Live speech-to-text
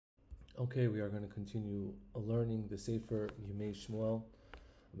Okay, we are going to continue learning the Sefer Yemey Shmuel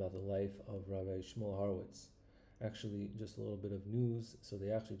about the life of Rav Shmuel Horowitz. Actually, just a little bit of news. So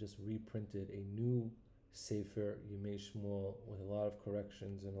they actually just reprinted a new Sefer Yemey Shmuel with a lot of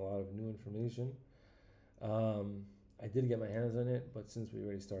corrections and a lot of new information. I did get my hands on it, but since we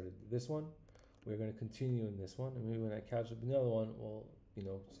already started this one, we're going to continue in this one, and maybe when I catch up another one, we'll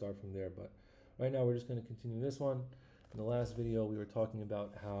start from there. But right now, we're just going to continue this one. In the last video, we were talking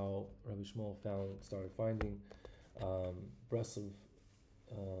about how Rabbi Shmuel started finding Breslov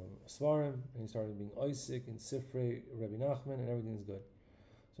Svarim, and he started being Isaac and Sifrei Rabbi Nachman, and everything's good.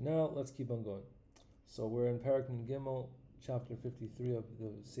 So now let's keep on going. So we're in Parak Nun Gimel, chapter 53 of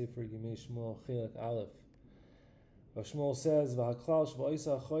the Sefer Yemey Shmuel, Chelek Aleph. Rav Shmuel says, "V'haklal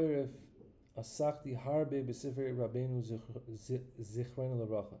shva'isa choyref asakti harbe b'sifrei Rabbeinu zichreinu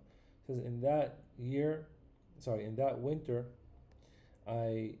l'bracha." Says in that winter,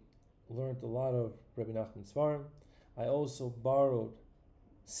 I learned a lot of Rabbi Nachman Svarim. I also borrowed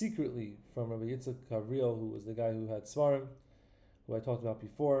secretly from Rabbi Yitzchak Kavriel, who was the guy who had Svarim, who I talked about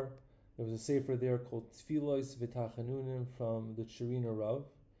before. There was a sefer there called Tefillos V'Tachanunim from the Cherina Rav,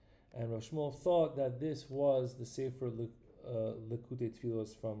 and Rav Shmuel thought that this was the sefer Likutei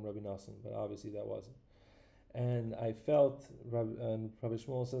Tefillos from Rabbi Nassim, but obviously that wasn't. And I felt, and Rabbi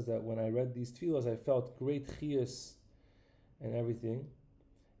Shmuel says that when I read these tefillos, I felt great chiyus and everything.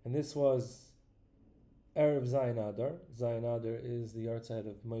 And this was Erev Zayin Adar. Zayin Adar is the yahrzeit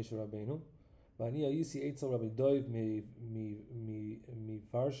of Moshe Rabbeinu. V'ani ayisi eitzel Rabbi Doiv mi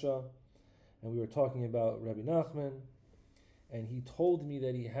Varsha, and we were talking about Rabbi Nachman, and he told me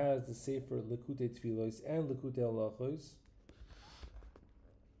that he has the sefer Likutei Tefillos and Likutei Halachos.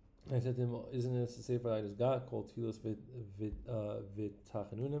 I said to him, "Isn't this the sefer I just got called Tefillos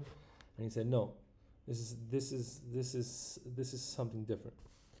V'Tachanunim?" And he said, "No, this is something different."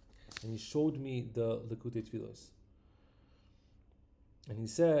 And he showed me the Likutei Tefillos, and he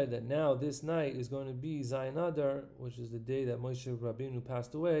said that now this night is going to be Zayin Adar, which is the day that Moshe Rabbeinu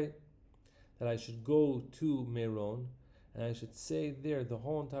passed away. That I should go to Meron and I should say there the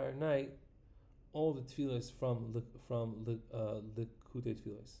whole entire night all the tefillos from Likutei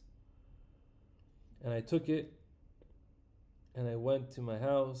Tefillos. And I took it, and I went to my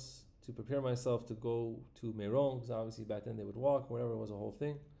house to prepare myself to go to Meron, because obviously back then they would walk, whatever, it was a whole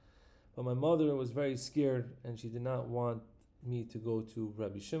thing. But my mother was very scared, and she did not want me to go to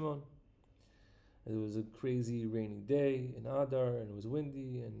Rabbi Shimon. It was a crazy rainy day in Adar, and it was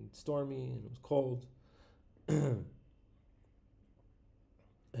windy and stormy, and it was cold. And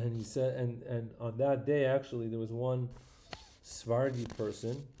he said, and on that day, actually, there was one Sefardi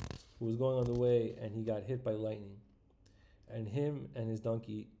person who was going on the way, and he got hit by lightning, and him and his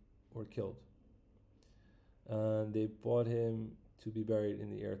donkey were killed. And they brought him to be buried in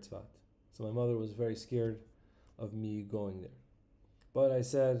the Eretz Tzvat. So my mother was very scared of me going there. But I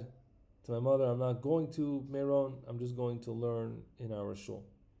said to my mother, I'm not going to Meron, I'm just going to learn in our shul.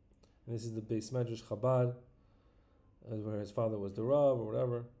 And this is the Beis Medrash Chabad, where his father was the Rav or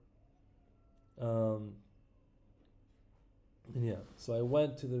whatever. And yeah, so I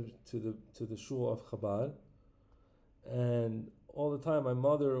went to the shul of Chabad, and all the time my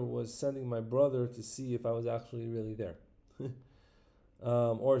mother was sending my brother to see if I was actually really there,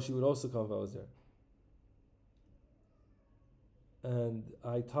 or she would also come if I was there. And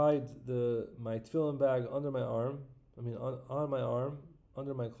I tied my tefillin bag under my arm. On my arm,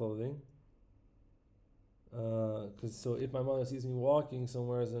 under my clothing. So if my mother sees me walking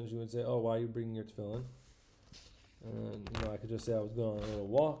somewhere, then she would say, "Oh, why are you bringing your tefillin?" And I could just say I was going on a little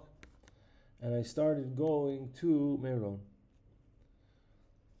walk. And I started going to Meron.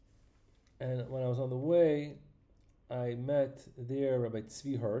 And when I was on the way, I met there Rabbi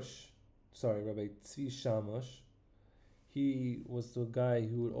Tzvi Shamash. He was the guy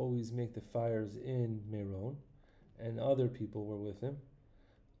who would always make the fires in Meron, and other people were with him.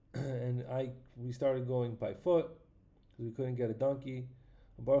 And we started going by foot because we couldn't get a donkey.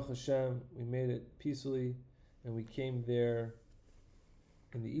 Baruch Hashem, we made it peacefully, and we came there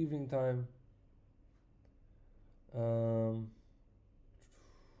in the evening time. And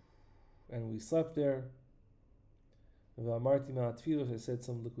we slept there. I said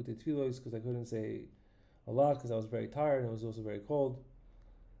some Likutei Tefillos because I couldn't say a lot because I was very tired and it was also very cold.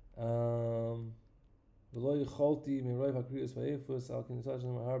 I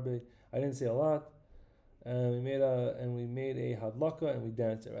didn't say a lot. And we made a hadlaka and we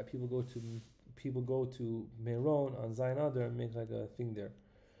danced there. Right? People go to Meron on Zayin Adar and make like a thing there.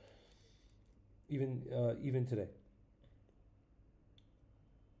 Even today.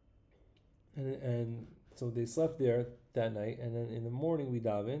 And so they slept there that night, and then in the morning we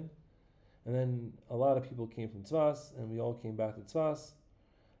davened, And then a lot of people came from Tzvas, and we all came back to Tzvas.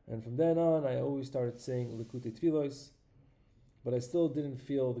 And from then on, I always started saying Likutei Tefillos, but I still didn't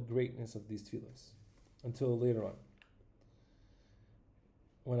feel the greatness of these tefillos until later on.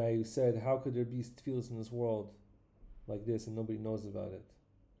 When I said, how could there be tefillos in this world like this and nobody knows about it?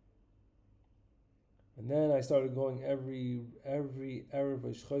 And then I started going every Erev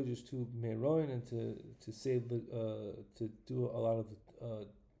Rosh Chodesh to Meiron and to say to do a lot of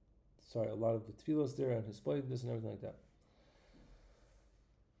the tefillos there and his this and everything like that.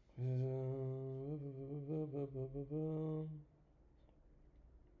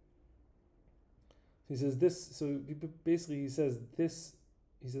 He says this. So basically, he says this.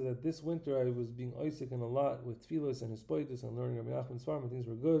 He says that this winter I was being Isaac in a lot with tefillos and his and learning Rabbi Nachman's farm, and things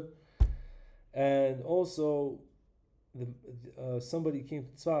were good. And also, somebody came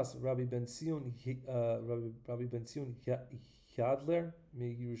to Tzvas, Rabbi Ben Zion Yadler,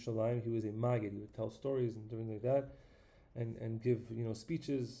 Yerushalayim. He was a Maggid. He would tell stories and everything like that, and give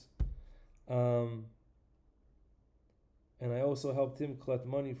speeches. And I also helped him collect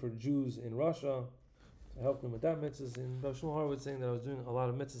money for Jews in Russia. I helped him with that mitzvahs. And Rav Shmuel Horowitz saying that I was doing a lot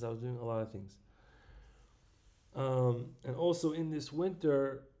of mitzvahs. I was doing a lot of things. And also in this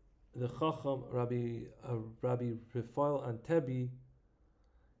winter, the Chacham Rabbi Rafael Antebi,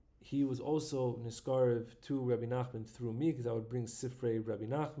 he was also niskarev to Rabbi Nachman through me, because I would bring Sifrei Rabbi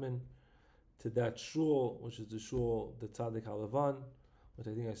Nachman to that shul, which is the shul, the Tzaddik Halavan, which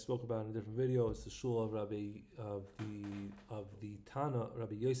I think I spoke about in a different video. It's the shul of the Tana,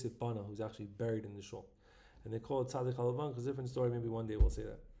 Rabbi Yosef Bana, who's actually buried in the shul, and they call it Tzaddik Halavan because different story. Maybe one day we'll say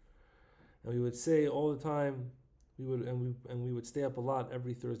that. And we would say all the time. We would stay up a lot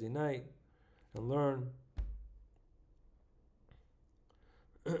every Thursday night and learn.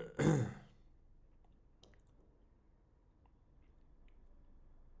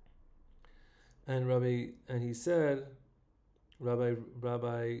 And he said, Rabbi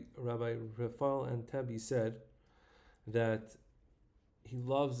Rafael Antebi said that he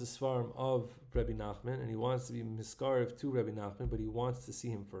loves the Svarim of Rabbi Nachman and he wants to be miskarev to Rabbi Nachman, but he wants to see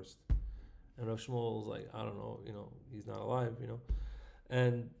him first. And Rav Shmuel was like, I don't know, he's not alive,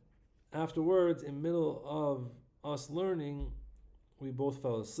 And afterwards, in middle of us learning, we both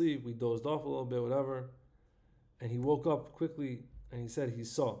fell asleep. We dozed off a little bit, whatever. And he woke up quickly and he said he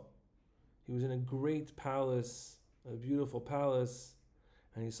saw. He was in a great palace, a beautiful palace.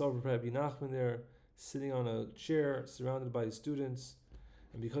 And he saw Rabbi Nachman there, sitting on a chair, surrounded by his students.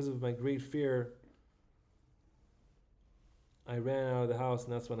 And because of my great fear, I ran out of the house,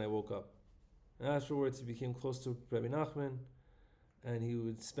 and that's when I woke up. And afterwards, he became close to Rabbi Nachman, and he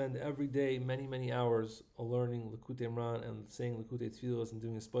would spend every day many, many hours learning Likutei Imran and saying Likutei Tefillos and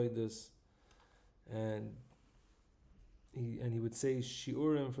doing Icebergs. And he would say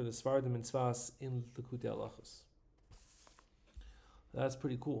Shiurim for the Sefardim and Tzvas in Likutei Halachos. That's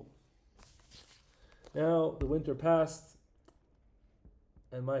pretty cool. Now the winter passed,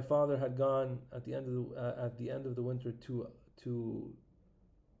 and my father had gone at the end of the winter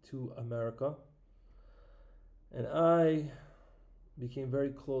to America. And I became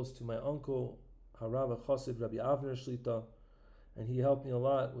very close to my uncle, Harav Chassid Rabbi Avner Shlita, and he helped me a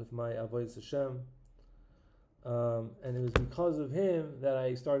lot with my Avodas Hashem. And it was because of him that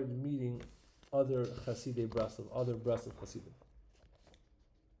I started meeting other Chassidei Breslov, other Breslov Chassidim.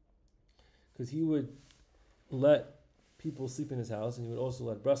 Because he would let people sleep in his house, and he would also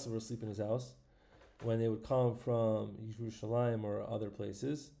let Breslovers sleep in his house when they would come from Yerushalayim or other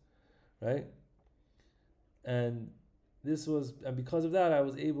places, right? And because of that, I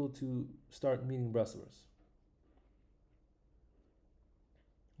was able to start meeting Breslovers.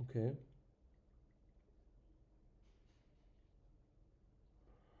 Okay.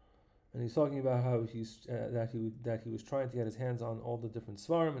 And he's talking about how he was trying to get his hands on all the different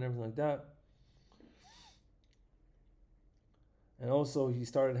svarim and everything like that. And also he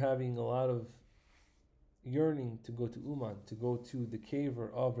started having a lot of yearning to go to Uman, to go to the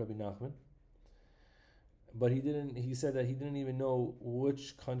caver of Rabbi Nachman. But he said that he didn't even know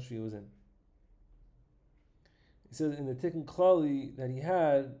which country it was in. He said in the Tikkun Klali that he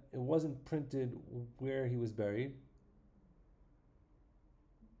had, it wasn't printed where he was buried.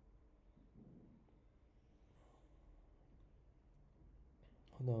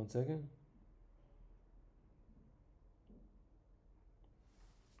 Hold on 1 second.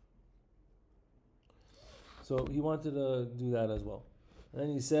 So he wanted to do that as well. And then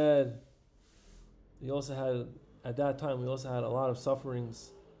he said, at that time, we also had a lot of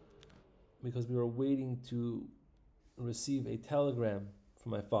sufferings because we were waiting to receive a telegram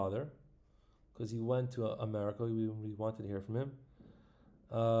from my father, because he went to America. We wanted to hear from him.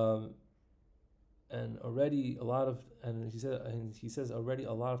 and already a lot of, and he says already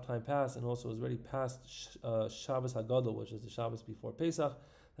a lot of time passed, and also it was already past Shabbos Hagadol, which is the Shabbos before Pesach,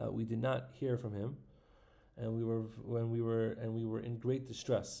 that we did not hear from him, and we were in great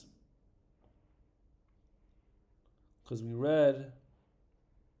distress, because we read.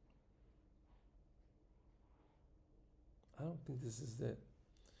 I don't think this is it.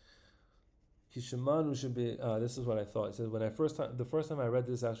 Kishimanu should be. This is what I thought. It says the first time I read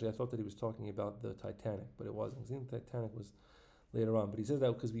this, actually, I thought that he was talking about the Titanic, but it wasn't. I think the Titanic was later on. But he says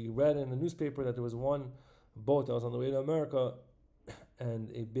that because we read in the newspaper that there was one boat that was on the way to America,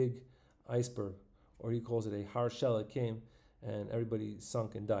 and a big iceberg, or he calls it a har shell, came, and everybody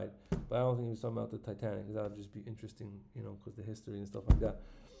sunk and died. But I don't think he was talking about the Titanic, because that would just be interesting, because the history and stuff like that.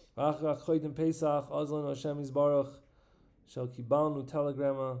 Shel kibalnu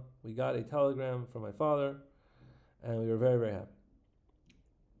telegrama. We got a telegram from my father, and we were very, very happy.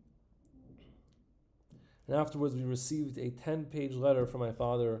 And afterwards, we received a 10-page letter from my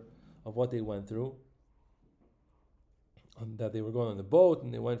father of what they went through. That they were going on the boat,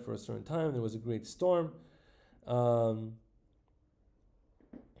 and they went for a certain time. There was a great storm, and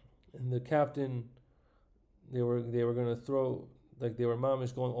the captain, they were going to throw. Like they were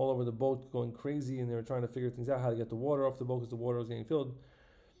mamish going all over the boat, going crazy, and they were trying to figure things out, how to get the water off the boat because the water was getting filled.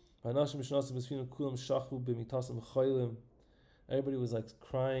 Everybody was like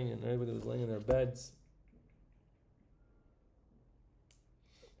crying, and everybody was laying in their beds.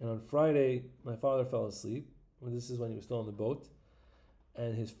 And on Friday, my father fell asleep. This is when he was still on the boat.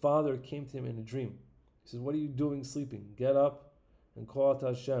 And his father came to him in a dream. He says, "What are you doing sleeping? Get up and call out to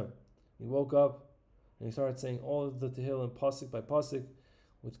Hashem." He woke up, and he started saying all of the Tehillim, pasuk by pasuk,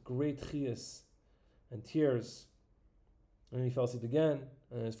 with great chiyas and tears. And then he fell asleep again,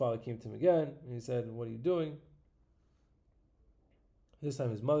 and his father came to him again, and he said, "What are you doing?" This time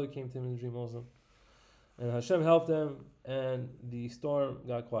his mother came to him in the dream also. And Hashem helped them, and the storm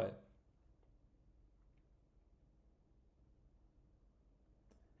got quiet.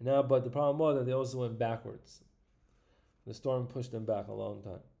 Now, but the problem was that they also went backwards. The storm pushed them back a long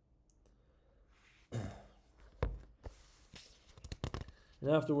time. And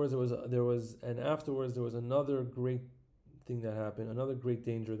afterwards there was another great thing that happened, another great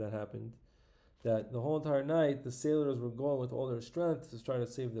danger that happened, that the whole entire night the sailors were going with all their strength to try to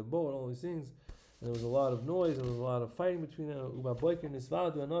save the boat and all these things, and there was a lot of noise, there was a lot of fighting between them.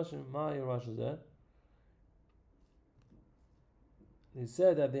 They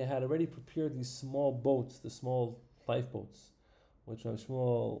said that they had already prepared these small boats, the small lifeboats, which Rav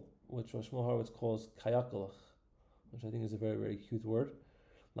Shmuel Horowitz calls kayakalach, which I think is a very, very cute word.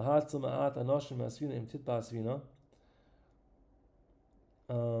 They were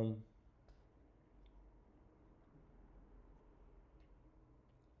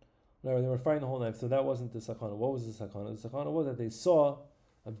fighting the whole night, so that wasn't the sakana. What was the sakana? The sakana was that they saw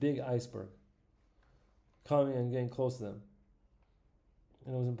a big iceberg coming and getting close to them,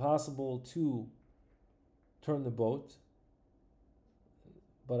 and it was impossible to turn the boat.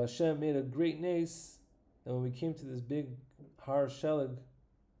 But Hashem made a great nace that when we came to this big har shelig,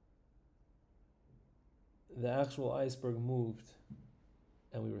 the actual iceberg moved,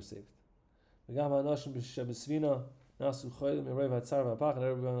 and we were saved. And everyone on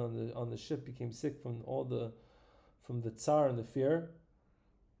the ship became sick from the tsar and the fear,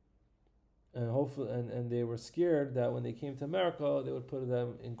 and hopefully, and they were scared that when they came to America, they would put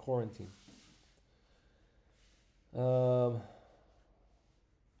them in quarantine.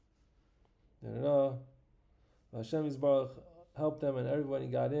 Hashem Yisbarach helped them, and everybody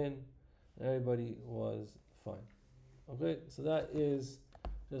got in, and everybody was fine. Okay, so that is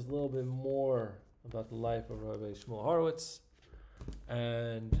just a little bit more about the life of Rav Shmuel Horowitz,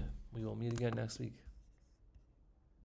 and we will meet again next week.